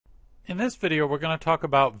In this video, we're going to talk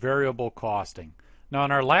about variable costing. Now,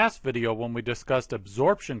 in our last video, when we discussed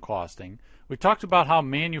absorption costing, we talked about how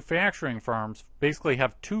manufacturing firms basically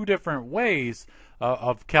have two different ways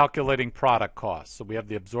of calculating product costs. So we have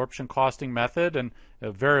the absorption costing method and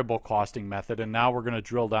a variable costing method, and now we're going to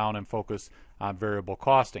drill down and focus on variable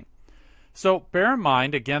costing. So bear in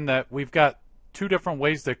mind, again, that we've got two different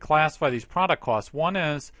ways to classify these product costs. One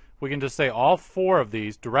is we can just say all four of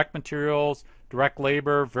these, direct materials, direct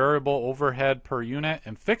labor, variable overhead per unit,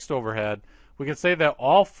 and fixed overhead, we can say that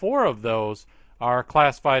all four of those are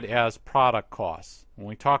classified as product costs. When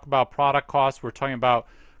we talk about product costs, we're talking about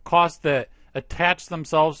costs that attach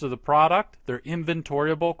themselves to the product. They're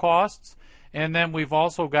inventoriable costs. And then we've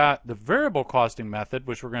also got the variable costing method,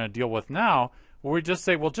 which we're going to deal with now, where we just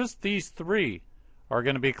say, well, just these three are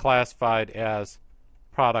going to be classified as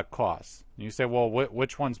product costs. And you say, well,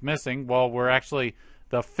 which one's missing? Well, we're actually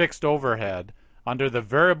the fixed overhead. Under the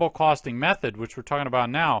variable costing method, which we're talking about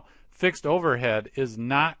now, fixed overhead is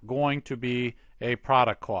not going to be a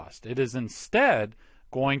product cost. It is instead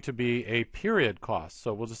going to be a period cost.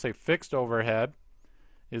 So we'll just say fixed overhead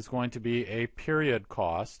is going to be a period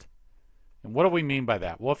cost. And what do we mean by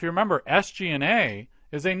that? Well, if you remember, SG&A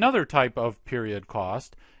is another type of period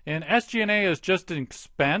cost, and SG&A is just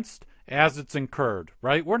expensed as it's incurred,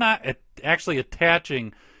 right? We're not actually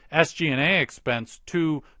attaching SG&A expense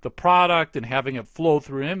to the product and having it flow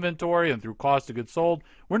through inventory and through cost of goods sold.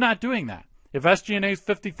 We're not doing that. If SG&A is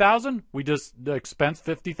 $50,000, we just expense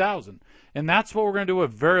 $50,000. And that's what we're going to do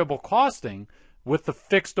with variable costing with the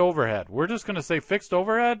fixed overhead. We're just going to say fixed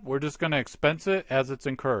overhead, we're just going to expense it as it's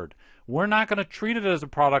incurred. We're not going to treat it as a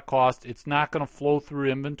product cost. It's not going to flow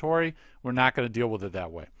through inventory. We're not going to deal with it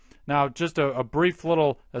that way. Now, just a brief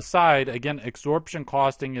little aside, again, absorption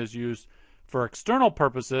costing is used for external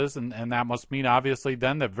purposes, and that must mean obviously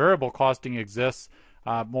then that variable costing exists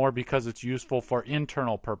more because it's useful for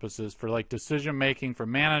internal purposes, for like decision making for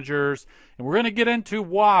managers. And we're going to get into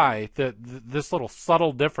why this little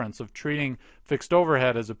subtle difference of treating fixed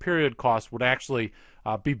overhead as a period cost would actually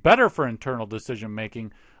be better for internal decision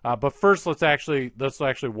making. But first, let's actually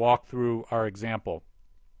walk through our example.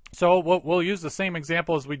 So we'll use the same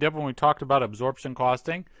example as we did when we talked about absorption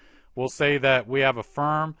costing. We'll say that we have a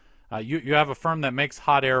firm. You have a firm that makes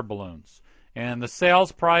hot air balloons, and the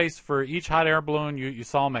sales price for each hot air balloon, you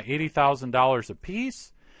sell them at $80,000 a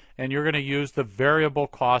piece, and you're going to use the variable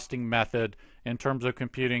costing method in terms of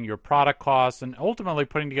computing your product costs and ultimately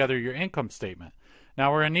putting together your income statement. Now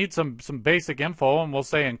we're going to need some basic info, and we'll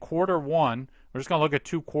say in quarter one, we're just going to look at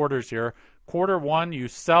 2 quarters here. Quarter one, you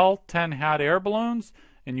sell 10 hot air balloons,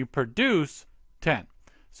 and you produce 10.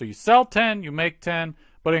 So you sell 10, you make 10,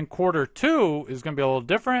 but in quarter two is going to be a little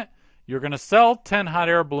different. You're going to sell 10 hot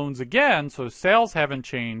air balloons again, so sales haven't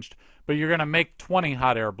changed, but you're going to make 20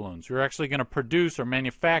 hot air balloons. You're actually going to produce or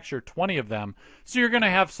manufacture 20 of them, so you're going to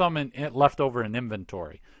have some left over in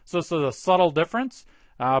inventory. So this is a subtle difference,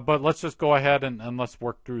 but let's just go ahead and let's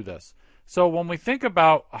work through this. So when we think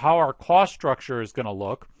about how our cost structure is going to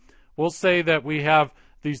look, we'll say that we have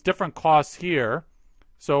these different costs here.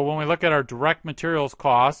 So when we look at our direct materials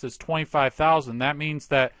cost, it's $25,000. That means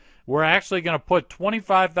that we're actually going to put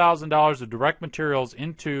 $25,000 of direct materials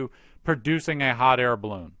into producing a hot air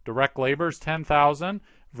balloon. Direct labor is $10,000.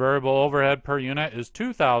 Variable overhead per unit is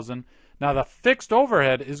 $2,000. Now the fixed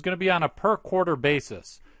overhead is going to be on a per quarter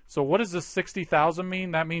basis. So what does this $60,000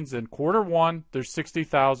 mean? That means in quarter one, there's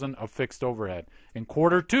 $60,000 of fixed overhead. In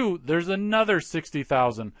quarter two, there's another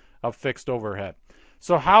 $60,000 of fixed overhead.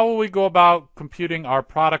 So how will we go about computing our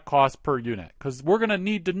product cost per unit? Because we're going to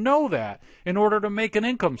need to know that in order to make an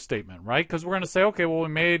income statement, right? Because we're going to say, okay, well, we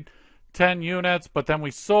made 10 units, but then we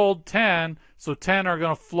sold 10, so 10 are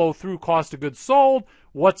going to flow through cost of goods sold.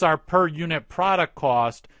 What's our per unit product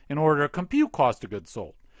cost in order to compute cost of goods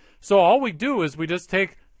sold? So all we do is we just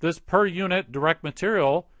take this per unit direct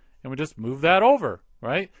material and we just move that over,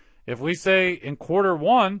 right? If we say in quarter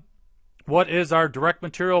one, what is our direct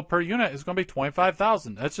material per unit is going to be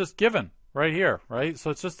 $25,000. That's just given right here, right?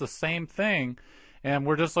 So it's just the same thing, and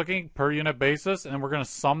we're just looking per unit basis, and we're going to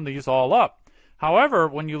sum these all up. However,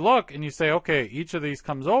 when you look and you say, okay, each of these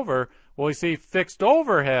comes over, well, we see fixed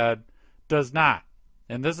overhead does not.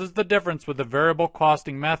 And this is the difference with the variable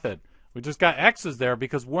costing method. We just got X's there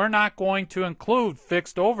because we're not going to include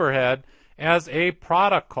fixed overhead as a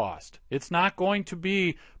product cost. It's not going to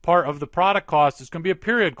be part of the product cost. It's going to be a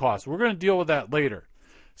period cost. We're going to deal with that later.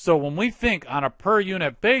 So when we think on a per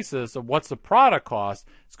unit basis of what's the product cost,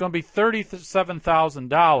 it's going to be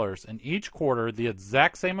 $37,000 in each quarter, the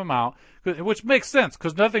exact same amount, which makes sense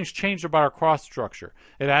because nothing's changed about our cost structure.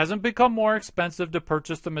 It hasn't become more expensive to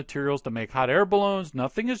purchase the materials to make hot air balloons.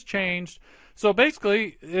 Nothing has changed. So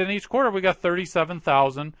basically, in each quarter, we got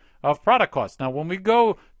 $37,000 of product costs. Now, when we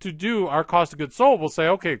go to do our cost of goods sold, we'll say,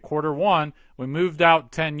 okay, quarter one, we moved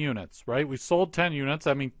out 10 units, right? We sold 10 units.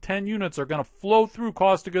 I mean, 10 units are going to flow through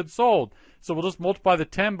cost of goods sold. So we'll just multiply the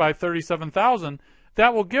 10 by 37,000.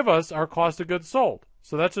 That will give us our cost of goods sold.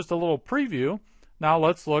 So that's just a little preview. Now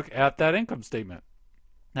let's look at that income statement.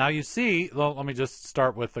 Now you see, let me just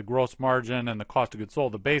start with the gross margin and the cost of goods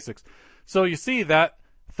sold, the basics. So you see that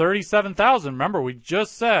 37,000, remember we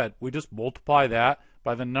just said, we just multiply that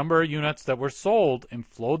by the number of units that were sold and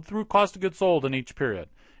flowed through cost of goods sold in each period.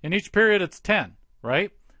 In each period, it's 10, right?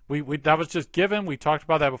 That was just given. We talked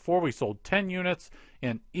about that before. We sold 10 units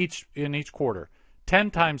in each quarter. 10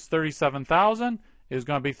 times 37,000 is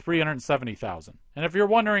going to be 370,000. And if you're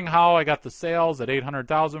wondering how I got the sales at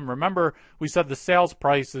 800,000, remember we said the sales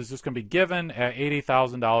price is just going to be given at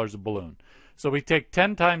 $80,000 a balloon. So we take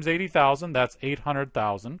 10 times 80,000, that's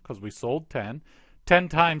 800,000 because we sold 10. 10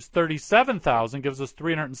 times 37,000 gives us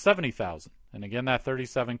 370,000. And again, that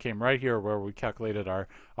 37 came right here where we calculated our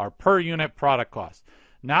per unit product cost.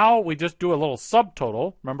 Now we just do a little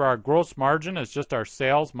subtotal. Remember, our gross margin is just our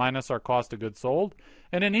sales minus our cost of goods sold.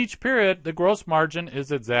 And in each period, the gross margin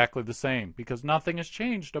is exactly the same because nothing has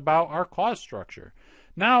changed about our cost structure.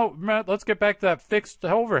 Now, let's get back to that fixed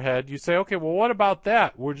overhead. You say, okay, well, what about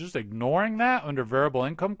that? We're just ignoring that under variable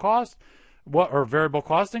income cost? Or variable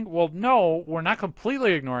costing? Well, no, we're not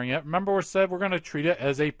completely ignoring it. Remember, we said we're going to treat it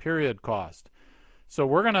as a period cost. So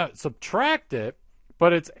we're going to subtract it,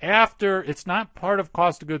 but it's not part of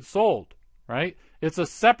cost of goods sold, right? It's a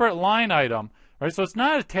separate line item, right? So it's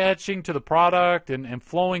not attaching to the product and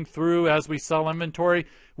flowing through as we sell inventory.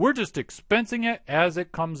 We're just expensing it as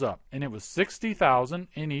it comes up. And it was $60,000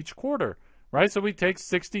 in each quarter, right? So we take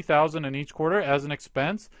 $60,000 in each quarter as an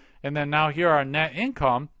expense. And then now here our net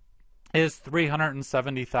income is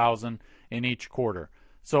 $370,000 in each quarter.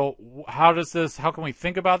 So how can we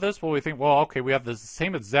think about this? Well, we think, well, okay, we have the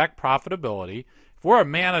same exact profitability. If we're a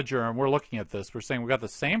manager and we're looking at this, we're saying we got the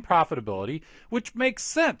same profitability, which makes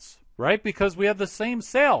sense, right? Because we have the same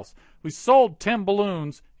sales. We sold 10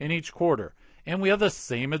 balloons in each quarter, and we have the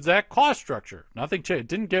same exact cost structure. Nothing changed. It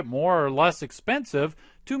didn't get more or less expensive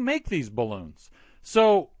to make these balloons.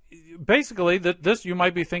 So basically, this you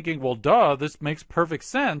might be thinking, well, duh, this makes perfect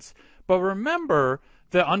sense. But remember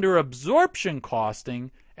that under absorption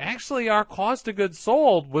costing, actually our cost of goods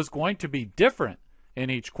sold was going to be different in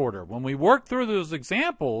each quarter. When we worked through those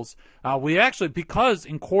examples, because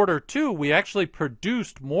in quarter two, we actually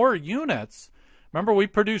produced more units. Remember, we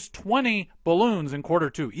produced 20 balloons in quarter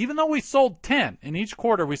two. Even though we sold 10, in each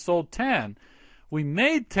quarter we sold 10, we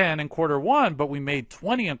made 10 in quarter one, but we made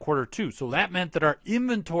 20 in quarter two. So that meant that our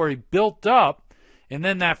inventory built up, and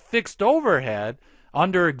then that fixed overhead,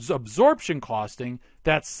 under absorption costing,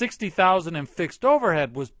 that $60,000 in fixed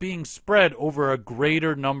overhead was being spread over a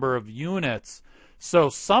greater number of units. So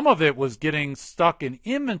some of it was getting stuck in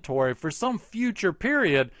inventory for some future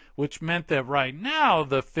period, which meant that right now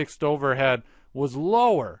the fixed overhead was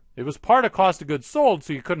lower. It was part of cost of goods sold,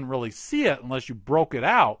 so you couldn't really see it unless you broke it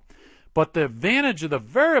out. But the advantage of the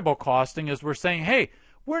variable costing is we're saying, hey,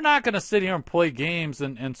 we're not going to sit here and play games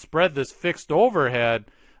and spread this fixed overhead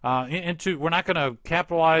we're not going to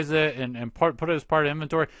capitalize it and put it as part of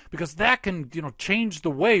inventory, because that can change the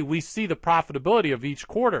way we see the profitability of each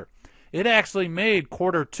quarter. It actually made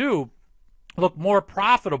quarter two look more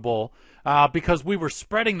profitable because we were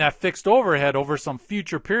spreading that fixed overhead over some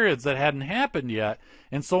future periods that hadn't happened yet.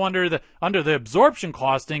 And so under the absorption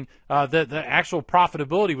costing, the actual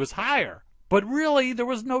profitability was higher. But really, there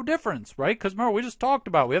was no difference, right? Because remember, we just talked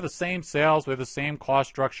about we have the same sales, we have the same cost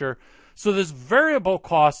structure. So this variable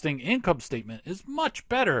costing income statement is much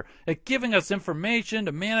better at giving us information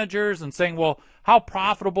to managers and saying, well, how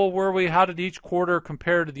profitable were we? How did each quarter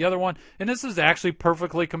compare to the other one? And this is actually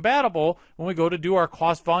perfectly compatible when we go to do our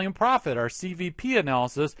cost volume profit, our CVP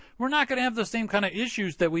analysis. We're not going to have the same kind of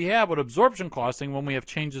issues that we have with absorption costing when we have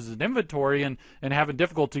changes in inventory and having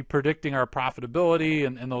difficulty predicting our profitability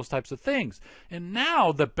and those types of things. And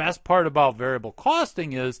now the best part about variable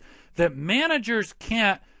costing is that managers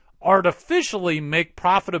can't artificially make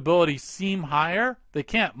profitability seem higher. They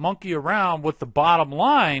can't monkey around with the bottom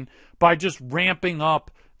line by just ramping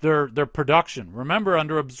up their production. Remember,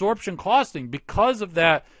 under absorption costing, because of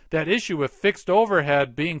that issue with fixed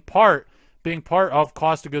overhead being part being part of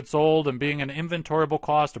cost of goods sold and being an inventoriable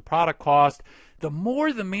cost, a product cost, the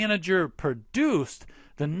more the manager produced,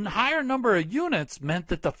 the higher number of units meant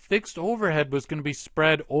that the fixed overhead was going to be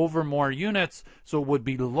spread over more units, so it would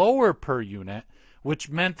be lower per unit, which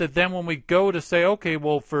meant that then when we go to say, okay,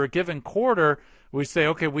 well, for a given quarter, we say,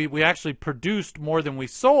 okay, we actually produced more than we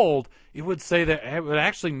sold, it would say that it would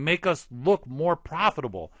actually make us look more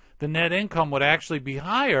profitable. The net income would actually be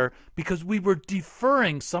higher because we were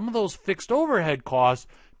deferring some of those fixed overhead costs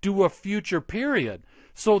to a future period.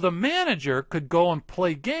 So the manager could go and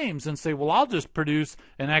play games and say, well, I'll just produce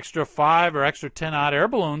an extra 5 or extra 10 hot air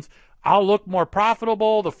balloons. I'll look more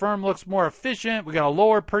profitable. The firm looks more efficient. We got a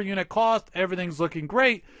lower per unit cost. Everything's looking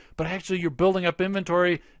great. But actually, you're building up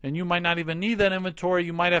inventory, and you might not even need that inventory.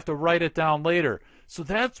 You might have to write it down later. So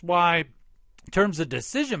that's why, in terms of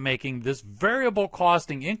decision making, this variable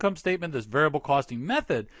costing income statement, this variable costing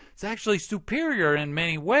method, is actually superior in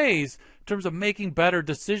many ways in terms of making better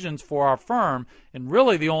decisions for our firm. And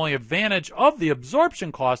really the only advantage of the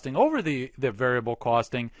absorption costing over the variable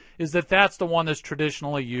costing is that that's the one that's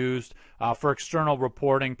traditionally used for external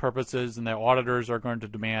reporting purposes, and the auditors are going to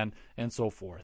demand, and so forth.